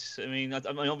 it is. I mean,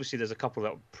 obviously there's a couple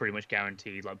that are pretty much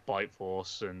guaranteed, like Bite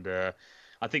Force and I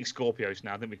think Scorpios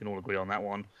now. I think we can all agree on that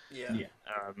one. Yeah.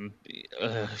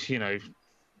 You know,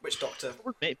 Witch Doctor.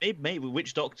 Maybe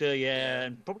Witch Doctor, yeah,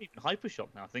 and probably even Hypershock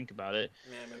now. Think about it.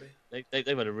 Yeah, maybe.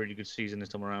 They've had a really good season this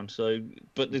time around. So,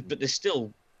 but there's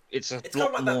still it's lot kind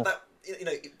of like more. that. You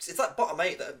know, it's that bottom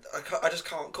 8 that I just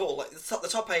can't call. Like the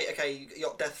top 8, okay, you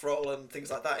got Death Roll and things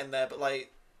like that in there, but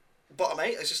like bottom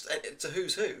 8, it's a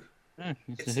who's who. Yeah,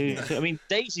 I mean,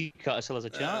 Daisy Cutter still has a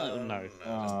chance. No,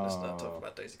 let's not talk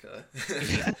about Daisy Cutter.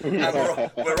 And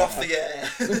we're off the air.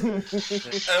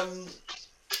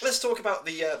 Let's talk about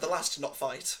the last not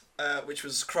fight, which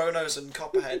was Kronos and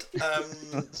Copperhead.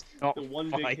 The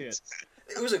one big hit.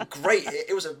 It was a great hit.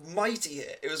 It was a mighty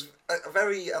hit. It was a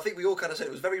very. I think we all kind of said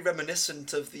it was very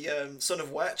reminiscent of the Son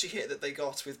of Waichi hit that they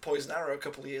got with Poison Arrow a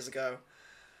couple of years ago.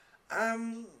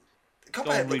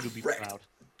 Copperhead looked wrecked.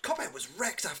 Copperhead was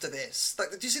wrecked after this.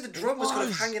 Like, did you see the drum was kind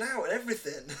of hanging out and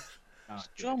everything? His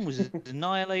drum was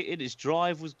annihilated. His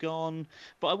drive was gone.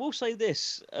 But I will say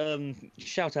this: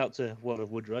 shout out to World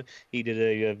of Woodrow. He did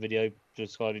a video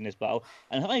describing this battle,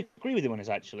 and I agree with him on this.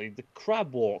 Actually, the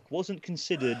crab walk wasn't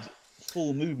considered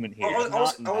full movement here. I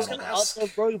was going to ask.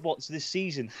 Other robots this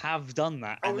season have done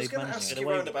that, and they've managed to get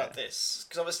away with it. About this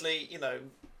because obviously, you know,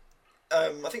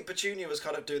 I think Petunia was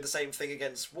kind of doing the same thing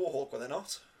against Warhawk, were they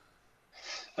not?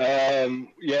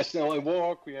 Yes, no, in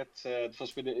Warhawk we had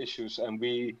transmitter issues, and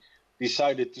we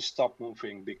decided to stop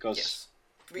moving because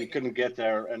we couldn't get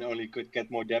there and only could get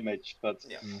more damage. But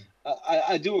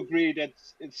I do agree that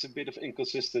it's a bit of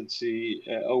inconsistency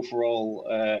overall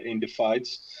in the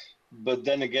fights. But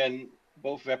then again,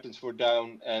 both weapons were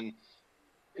down, and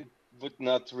it would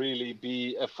not really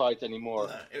be a fight anymore.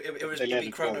 No, it'd be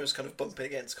Kronos kind of bumping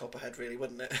against Copperhead, really,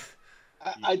 wouldn't it?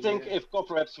 I think if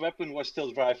Copperhead's weapon was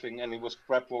still driving and he was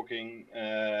crab walking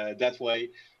that way,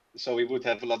 so he would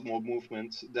have a lot more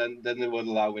movement, then they would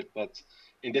allow it. But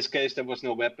in this case, there was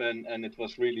no weapon, and it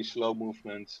was really slow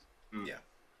movement. Yeah.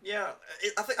 Yeah,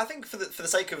 I think for the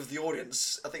sake of the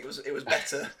audience, I think it was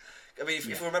better. I mean, if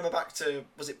we remember back to,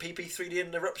 was it PP3D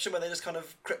and Eruption, where they just kind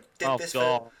of did this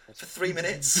for 3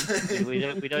 minutes? we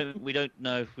don't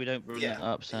know. We don't bring that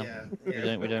up, Sam. We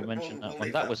don't mention that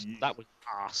one. That was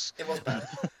arse. It was bad.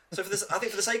 So I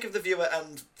think for the sake of the viewer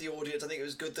and the audience, I think it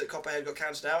was good that Copperhead got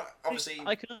counted out. Obviously,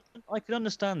 I can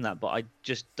understand that, but I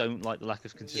just don't like the lack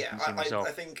of consistency myself.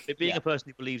 I think being a person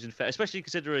who believes in fair, especially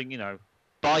considering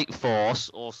Bite Force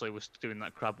also was doing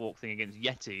that crab walk thing against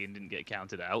Yeti and didn't get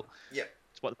counted out. Yeah.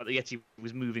 Despite the fact that Yeti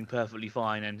was moving perfectly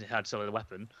fine and had some other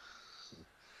weapon.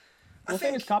 The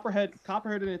thing is, Copperhead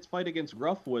in its fight against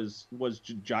Gruff was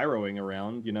gyroing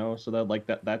around, so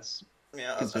that's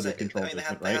considered control. I mean,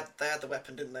 they had the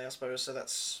weapon, didn't they? I suppose so.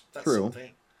 That's true.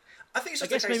 Something. I think it's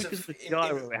just I guess a case maybe because the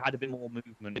gyro it had a bit more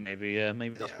movement. Maybe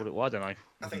that's what it was. I don't know.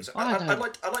 I think so. I'd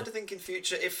like to think in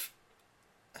future if.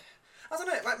 I don't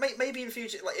know. Like maybe in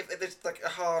future, like if there's like a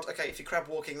hard. Okay, if you're crab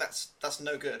walking, that's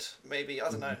no good. Maybe I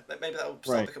don't know. Maybe that will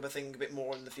start become a thing a bit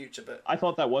more in the future. But I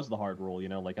thought that was the hard rule.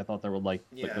 Like I thought there would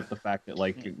the fact that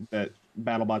that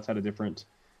BattleBots had a different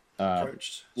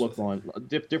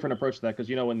different approach to that, because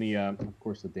in the of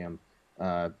course the damn.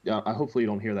 Hopefully you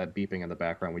don't hear that beeping in the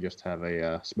background. We just have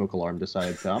a smoke alarm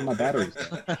decide my battery's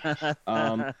dead.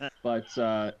 But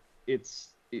it's.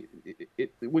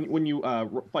 When you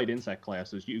fight insect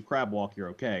classes, you crab walk, you're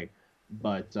okay,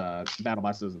 but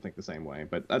BattleBots doesn't think the same way.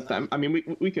 But I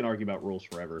mean, we can argue about rules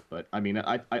forever, but I mean,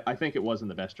 I think it was in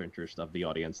the best interest of the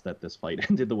audience that this fight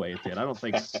ended the way it did. I don't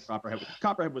think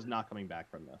Copperhead was not coming back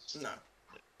from this.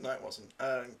 No, it wasn't.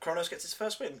 Kronos gets his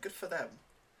first win. Good for them.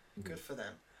 Good for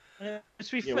them. To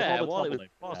be fair, whilst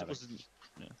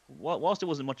it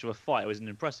wasn't much of a fight, it was an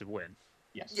impressive win.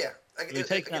 Yes. Yeah,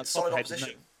 against solid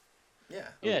opposition.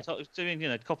 Yeah. So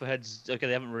Copperheads, okay,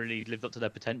 they haven't really lived up to their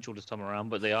potential this time around,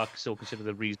 but they are still considered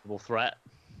a reasonable threat.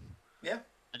 Yeah.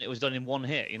 And it was done in one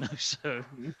hit, so...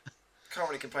 Can't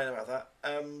really complain about that.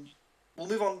 We'll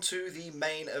move on to the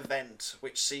main event,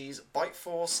 which sees Bite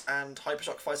Force and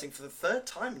Hypershock fighting for the third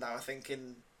time now, I think,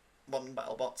 in modern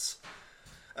BattleBots.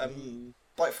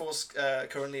 Bite Force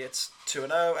currently it's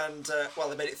 2-0, and,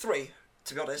 they made it 3.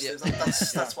 To be honest,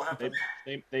 that's what happened.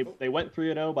 They went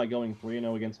 3-0 by going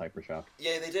 3-0 against Hypershock.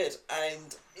 Yeah, they did,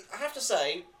 and I have to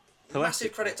say,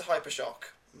 massive credit to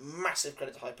Hypershock. Massive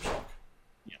credit to Hypershock.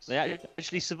 Yes, they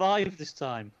actually survived this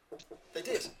time. They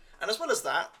did, and as well as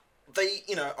that, they,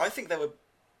 I think they were,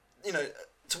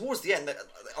 towards the end,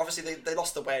 obviously they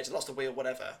lost the wedge, they lost the wheel,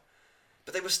 whatever,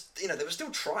 but they were, they were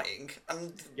still trying,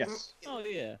 and yes.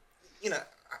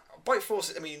 Bite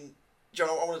Force. I mean. John,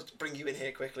 I want to bring you in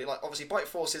here quickly. Like, obviously, Bite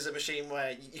Force is a machine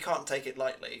where you can't take it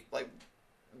lightly. Like,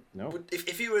 no.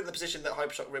 If you were in the position that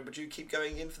Hypershock were in, would you keep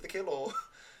going in for the kill, or?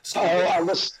 I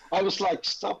was like,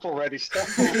 stop already, stop.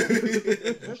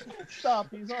 Stop!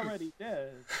 He's already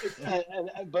dead.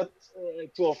 But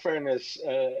to all fairness,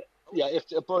 if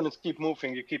the opponents keep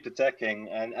moving, you keep attacking,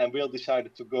 and Will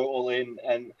decided to go all in,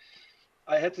 and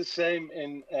I had the same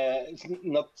in. It's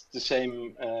not the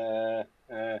same.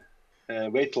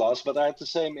 Weight class, but I had the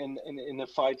same in a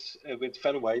fight with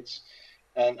featherweights,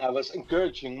 and I was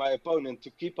encouraging my opponent to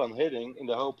keep on hitting in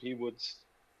the hope he would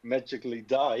magically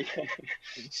die.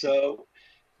 So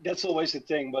that's always a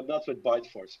thing, but not with Bite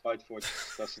Force. Bite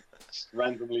Force doesn't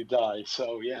randomly die.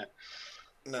 So yeah,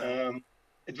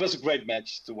 it was a great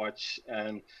match to watch.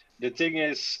 And the thing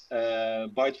is,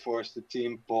 Bite Force, the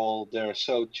team, Paul, they're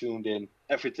so tuned in.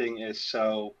 Everything is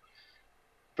so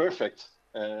perfect.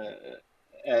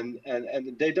 And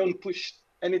they don't push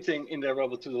anything in their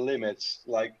robot to the limits.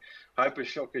 Like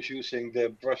Hypershock is using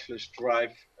the brushless drive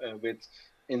with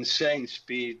insane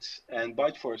speed, and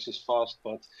Bite Force is fast,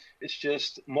 but it's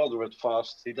just moderate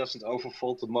fast. He doesn't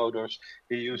overfault the motors.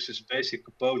 He uses basic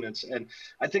components, and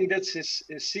I think that's his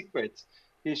secret.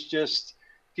 He's just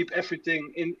keep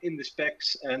everything in the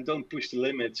specs and don't push the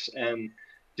limits, and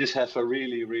just have a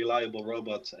really reliable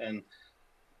robot. And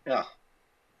yeah.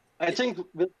 I think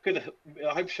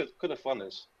Hypershock could have won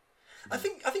this. I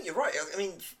think you're right. I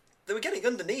mean, they were getting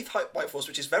underneath Bite Force,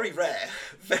 which is very rare.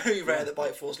 Very rare that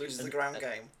Bite Force loses the ground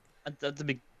game. At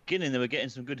the beginning, they were getting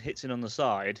some good hits in on the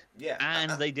side. Yeah.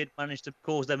 And they did manage to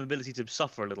cause their mobility to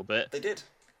suffer a little bit. They did.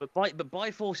 But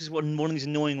Bite Force is one of these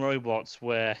annoying robots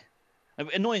where...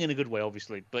 annoying in a good way,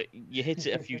 obviously, but you hit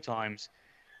it a few times,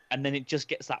 and then it just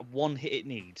gets that one hit it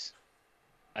needs.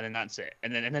 And then that's it.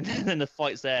 And then the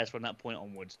fight's there from that point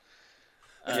onwards.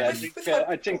 I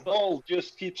think Paul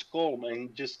just keeps calm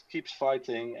and just keeps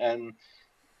fighting, and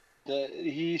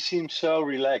he seems so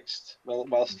relaxed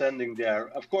while standing there.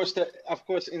 Of course,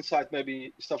 inside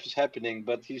maybe stuff is happening,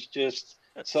 but he's just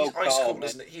So He's ice calm. cold,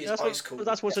 isn't it? He is That's ice cold.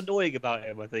 That's what's annoying about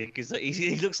him, I think, is that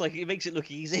he looks like he makes it look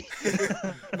easy.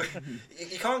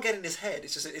 You can't get in his head.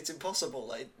 It's impossible.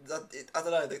 Like I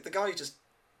don't know. The guy just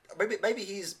maybe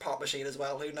he's part machine as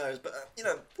well. Who knows? But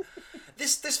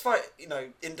this fight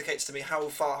indicates to me how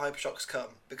far Hypershock's come,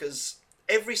 because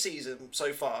every season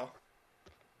so far,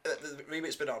 the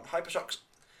reboot's been on, Hypershock's.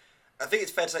 I think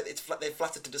it's fair to say they're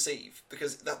flattered to deceive,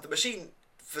 because the machine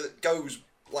goes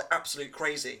like absolute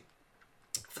crazy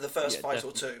for the first fight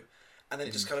definitely. Or two, and then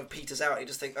it just kind of peters out. You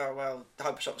just think, oh well,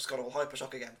 Hypershock's got all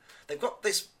Hypershock again. They've got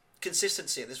this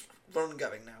consistency and this run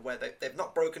going now where they've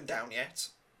not broken down yet.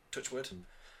 Touch wood.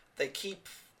 They keep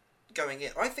going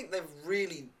in. I think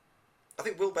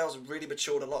Will Bell's really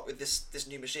matured a lot with this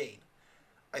new machine.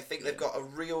 I think they've got a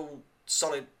real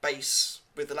solid base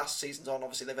with the last season's on.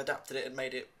 Obviously, they've adapted it and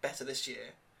made it better this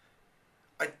year.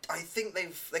 I think they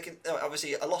can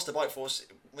obviously a loss to Bite Force.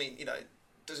 I mean,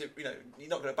 does it? You're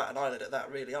not going to bat an eyelid at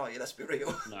that, really, are you? Let's be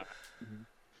real. No.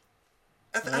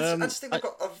 I just think they've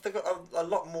got a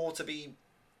lot more to be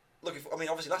looking for. I mean,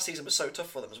 obviously, last season was so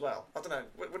tough for them as well. I don't know.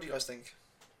 What do you guys think?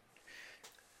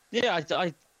 Yeah,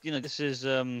 this is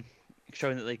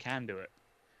showing that they can do it.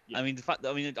 Yeah. I mean,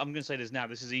 I'm going to say this now.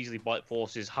 This is easily Bite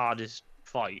Force's hardest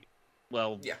fight.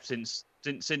 Well, since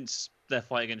their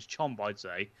fight against Chomp, I'd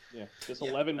say. Yeah, this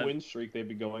 11-win streak they've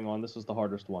been going on. This was the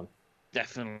hardest one.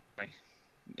 Definitely,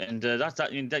 and that's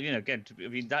that. Again,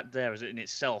 that there is in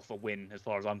itself a win as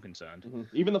far as I'm concerned. Mm-hmm.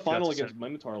 Even the final against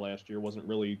Minotaur last year wasn't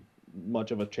really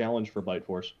much of a challenge for Bite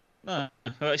Force. No,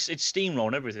 it's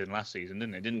steamrolling everything last season,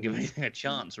 didn't it? It didn't give anything a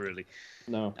chance, really.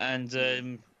 No.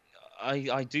 And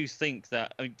I do think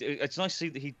that it's nice to see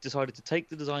that he decided to take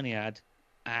the design he had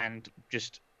and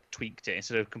just tweaked it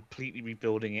instead of completely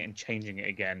rebuilding it and changing it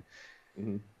again.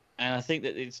 Mm-hmm. And I think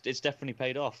that it's definitely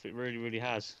paid off. It really, really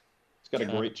has. It's got a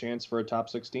great chance for a top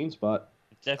 16 spot.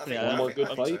 Definitely, one more good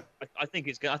fight. So. I think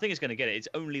it's going to get it. It's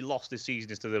only lost this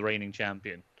season is to the reigning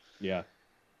champion. Yeah.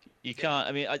 You can't.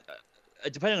 I mean,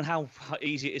 depending on how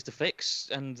easy it is to fix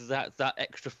and that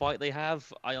extra fight they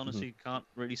have, I honestly can't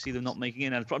really see them not making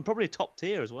it. And probably top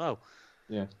tier as well.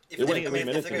 Yeah. If they go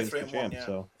 3-1,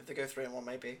 so if they go 3-1,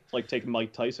 maybe. It's like taking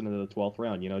Mike Tyson into the 12th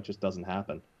round. It just doesn't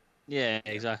happen. Yeah,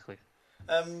 exactly.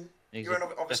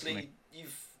 You're obviously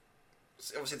you've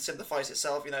obviously seen the fight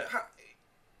itself.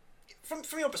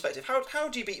 From your perspective, how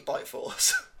do you beat Bite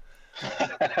Force?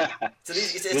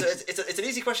 It's an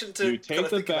easy question to. You take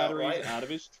the batteries out of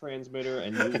his transmitter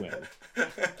and you win.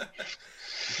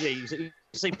 Yeah, you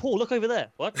say, Paul, look over there.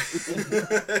 What?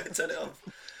 Turn it off.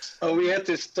 Oh, we had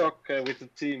this talk with the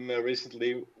team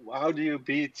recently. How do you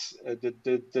beat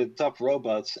the top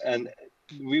robots? And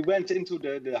we went into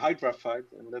the Hydra fight,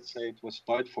 and let's say it was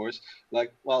Bite Force.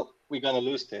 Like, well, we're gonna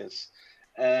lose this,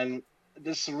 and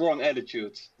this is the wrong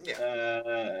attitude.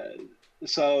 Yeah.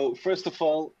 So first of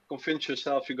all, convince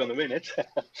yourself you're gonna win it.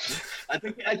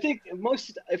 I think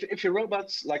most if your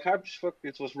robots like Hypershock,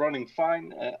 it was running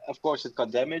fine. Of course, it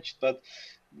got damaged, but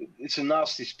it's a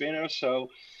nasty spinner. So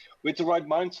with the right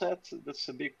mindset, that's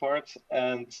a big part,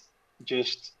 and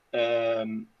just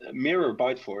mirror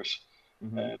Bite Force.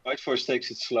 Mm-hmm. Bite Force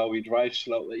takes it slow. He drives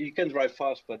slow. He can drive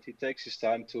fast, but he takes his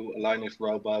time to align his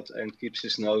robot and keeps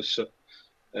his nose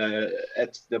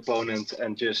at the opponent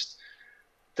and just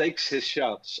takes his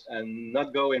shots and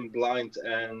not go in blind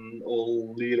and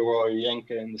all Leroy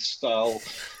Jenkins style.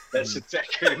 Let's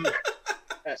attack him.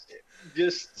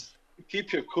 Just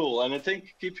keep your cool. And I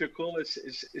think keep your cool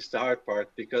is the hard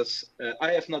part, because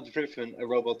I have not driven a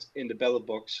robot in the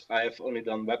BattleBots. I have only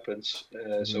done weapons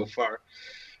so far.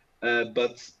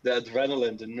 But the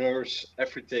adrenaline, the nerves,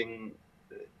 everything,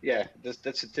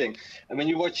 that's the thing. And when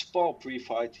you watch Paul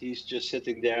pre-fight, he's just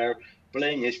sitting there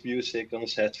playing his music on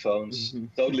his headphones,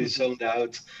 totally zoned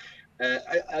out.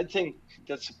 I think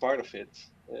that's a part of it.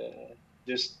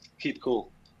 Just keep cool.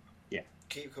 Yeah.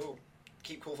 Keep cool.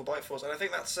 Keep cool for Bite Force. And I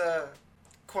think that's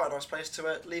quite a nice place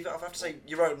to leave it off. I have to say,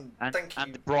 Jeroen, thank you.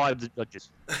 And bribe the judges.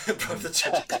 Bribe the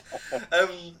judges.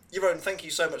 Jeroen, thank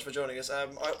you so much for joining us.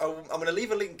 I'm going to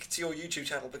leave a link to your YouTube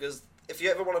channel, because if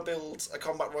you ever want to build a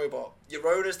combat robot,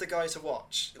 Jeroen is the guy to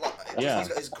watch. He's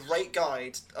got his great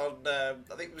guide on. I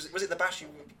think was it the Bash you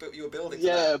were building?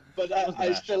 Yeah, but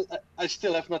I still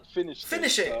have not finished.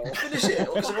 Finish it,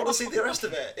 because I want to see the rest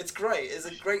of it. It's great.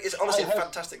 It's honestly a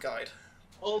fantastic guide.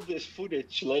 All this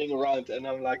footage laying around, and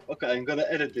I'm like, okay, I'm gonna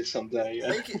edit this someday.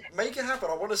 Make it happen.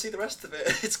 I want to see the rest of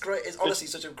it. It's great. It's honestly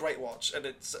such a great watch, and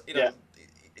it's you've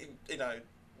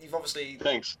obviously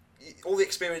thanks. All the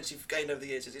experience you've gained over the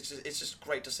years, it's just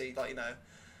great to see,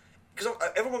 because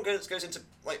everyone goes into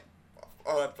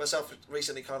myself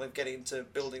recently kind of getting into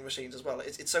building machines as well.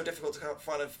 It's so difficult to kind of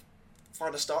find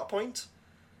find a start point.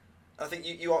 I think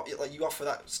you offer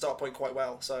that start point quite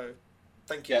well. So,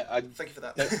 thank you. Yeah, thank you for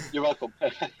that. You're welcome.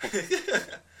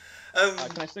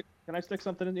 Can I stick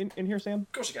something in here, Sam?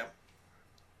 Of course you can.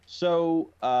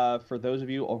 So, for those of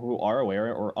you who are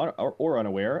aware or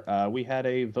unaware, we had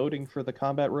a voting for the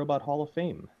Combat Robot Hall of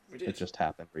Fame that just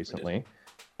happened recently,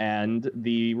 and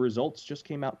the results just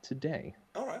came out today.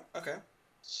 All right. Okay.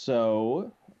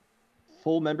 So,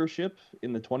 full membership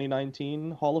in the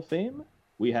 2019 Hall of Fame,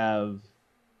 we have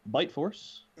Bite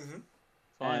Force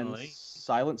Finally. and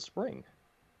Silent Spring.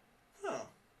 Oh.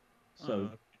 So,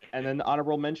 and then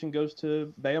honorable mention goes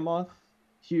to Behemoth,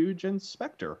 Huge, and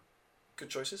Spectre. Good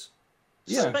choices.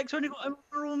 Yeah. Spectre only got an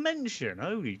honorable mention.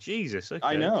 Holy Jesus! Okay.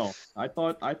 I know. I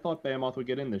thought Behemoth would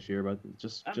get in this year, but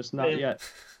just not yet.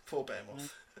 Poor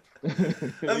Behemoth.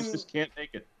 He just can't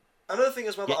make it. Another thing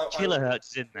as well. Get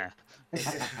Kilohertz in there.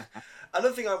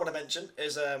 Another thing I want to mention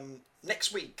is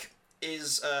next week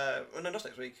is no, not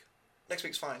next week. Next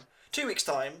week's fine. 2 weeks'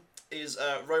 time is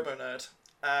Robo Nerd.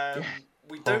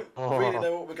 We don't really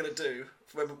know what we're gonna do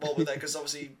while we're there, because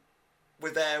obviously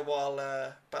we're there while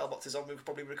BattleBots is on. We could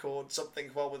probably record something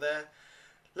while we're there.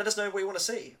 Let us know what you want to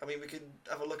see. I mean, we could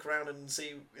have a look around and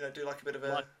see, do like a bit of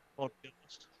a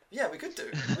podcast. Yeah, we could do.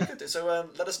 So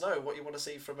let us know what you want to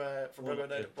see from Robo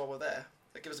Nerd while we're there.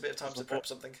 That gives us a bit of time to prep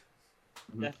something.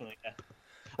 Definitely. Yeah.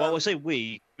 Well, we'll say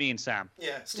me and Sam.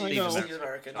 Yeah, Steve's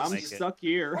American. I'm stuck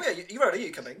here. Oh yeah, you are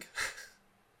you coming?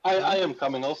 I am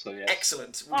coming also, yes.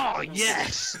 Excellent. Oh,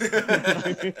 yes!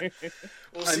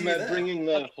 We'll see I'm you there.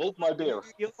 bringing Hold My Beer.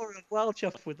 You're well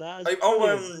chuffed with that.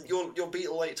 Your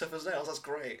Beetle Late Tough as Nails, that's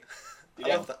great.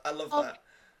 Yeah. I love that.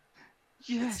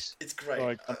 Yes. It's great.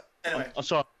 Sorry, Anyway. I'm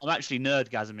sorry, I'm actually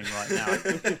nerdgasming right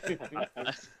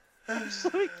now. I'm so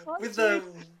excited.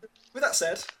 With that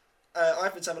said,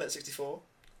 I've been Salmon64.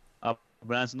 I've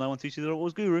been Anson 9122, the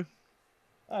Wars Guru.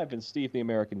 I've been Steve the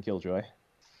American Killjoy.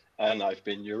 And I've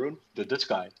been Jeroen, the Dutch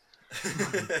guy.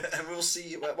 And we'll see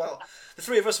you, well, the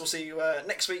three of us will see you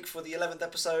next week for the 11th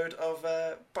episode of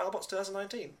BattleBots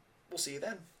 2019. We'll see you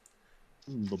then.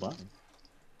 Bye-bye.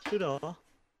 Ta-da.